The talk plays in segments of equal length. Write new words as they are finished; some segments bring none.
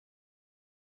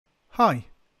Hi,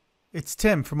 it's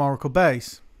Tim from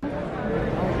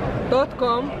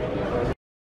ORACLE-BASE.com.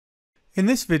 In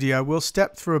this video we'll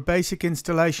step through a basic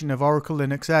installation of Oracle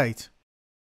Linux 8.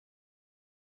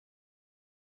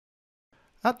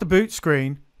 At the boot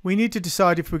screen we need to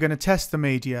decide if we're going to test the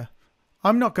media.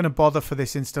 I'm not going to bother for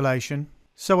this installation,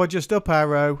 so I just up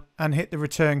arrow and hit the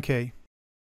return key.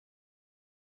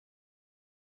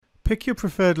 Pick your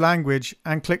preferred language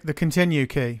and click the continue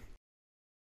key.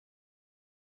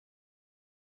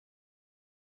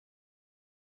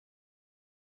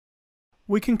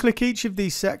 We can click each of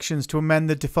these sections to amend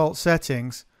the default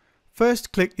settings.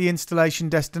 First, click the installation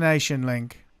destination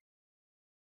link.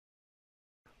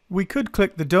 We could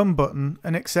click the Done button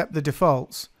and accept the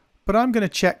defaults, but I'm going to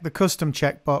check the custom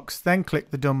checkbox, then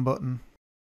click the Done button.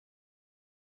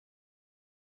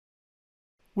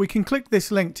 We can click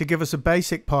this link to give us a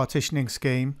basic partitioning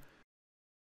scheme.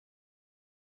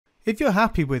 If you're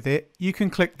happy with it, you can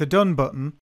click the Done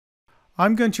button.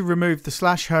 I'm going to remove the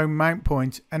 /home mount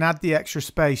point and add the extra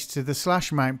space to the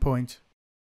 / mount point.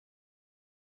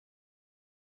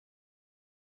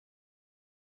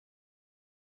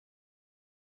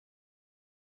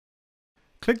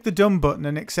 Click the Done button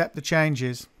and accept the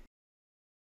changes.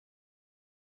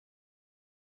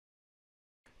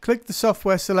 Click the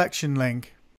software selection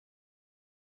link.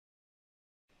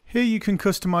 Here you can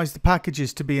customize the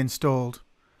packages to be installed.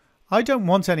 I don't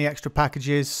want any extra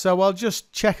packages, so I'll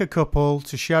just check a couple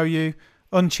to show you,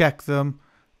 uncheck them,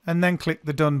 and then click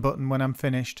the Done button when I'm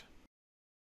finished.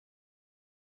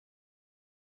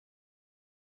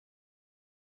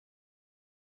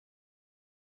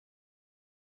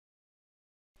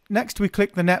 Next we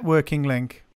click the networking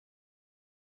link.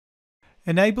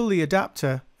 Enable the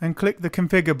adapter and click the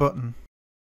Configure button.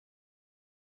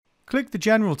 Click the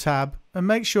General tab and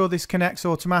make sure this connects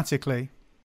automatically.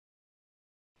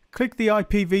 Click the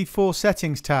IPv4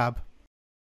 Settings tab.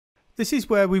 This is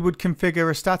where we would configure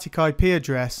a static IP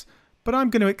address, but I'm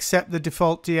going to accept the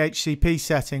default DHCP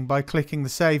setting by clicking the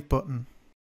Save button.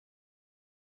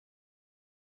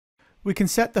 We can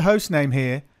set the hostname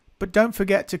here, but don't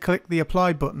forget to click the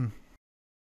Apply button.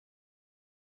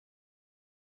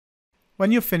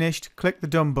 When you're finished, click the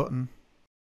Done button.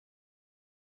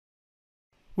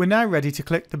 We're now ready to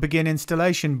click the Begin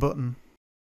Installation button.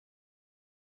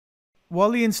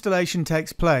 While the installation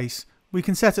takes place, we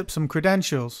can set up some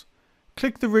credentials.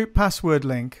 Click the root password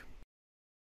link.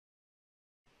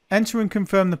 Enter and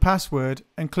confirm the password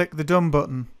and click the Done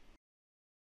button.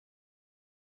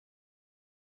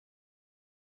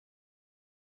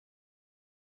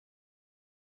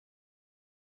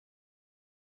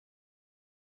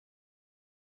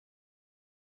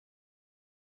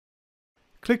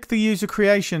 Click the User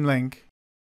Creation link.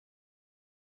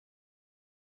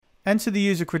 Enter the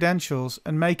user credentials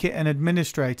and make it an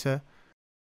administrator.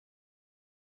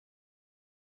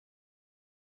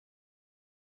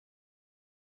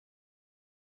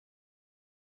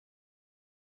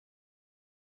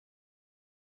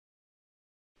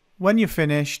 When you're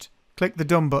finished, click the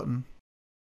Done button.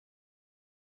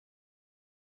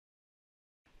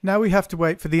 Now we have to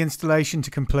wait for the installation to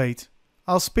complete.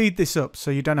 I'll speed this up so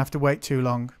you don't have to wait too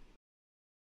long.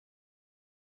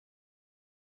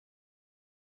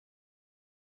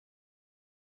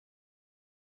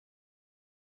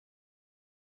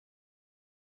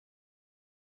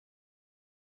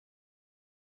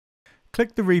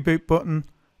 Click the Reboot button,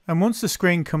 and once the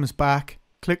screen comes back,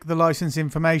 click the License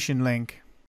Information link.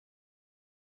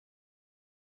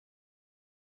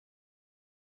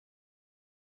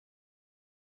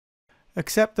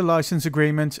 Accept the license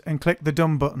agreement and click the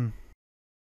Done button.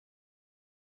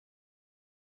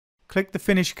 Click the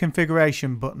Finish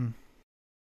Configuration button.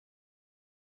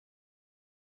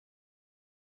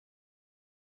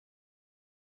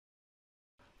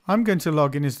 I'm going to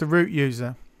log in as the root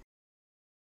user.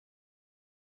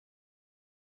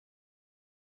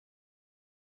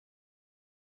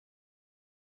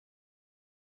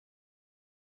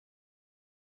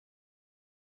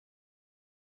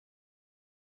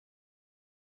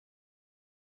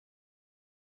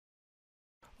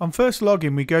 On first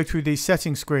login we go through these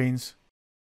setting screens.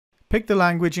 Pick the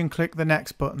language and click the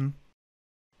Next button.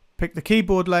 Pick the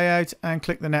keyboard layout and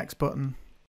click the Next button.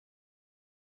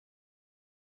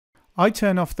 I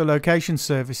turn off the location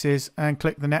services and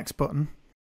click the Next button.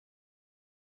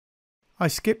 I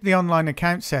skip the online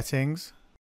account settings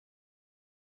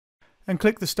and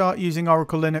click the Start Using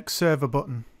Oracle Linux Server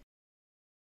button.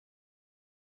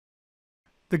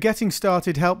 The Getting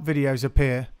Started help videos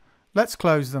appear. Let's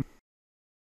close them.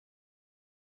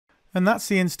 And that's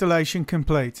the installation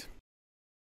complete.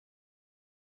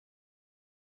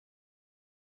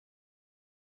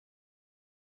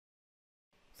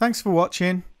 Thanks for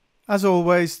watching. As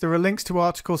always, there are links to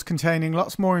articles containing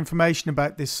lots more information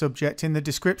about this subject in the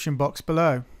description box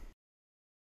below.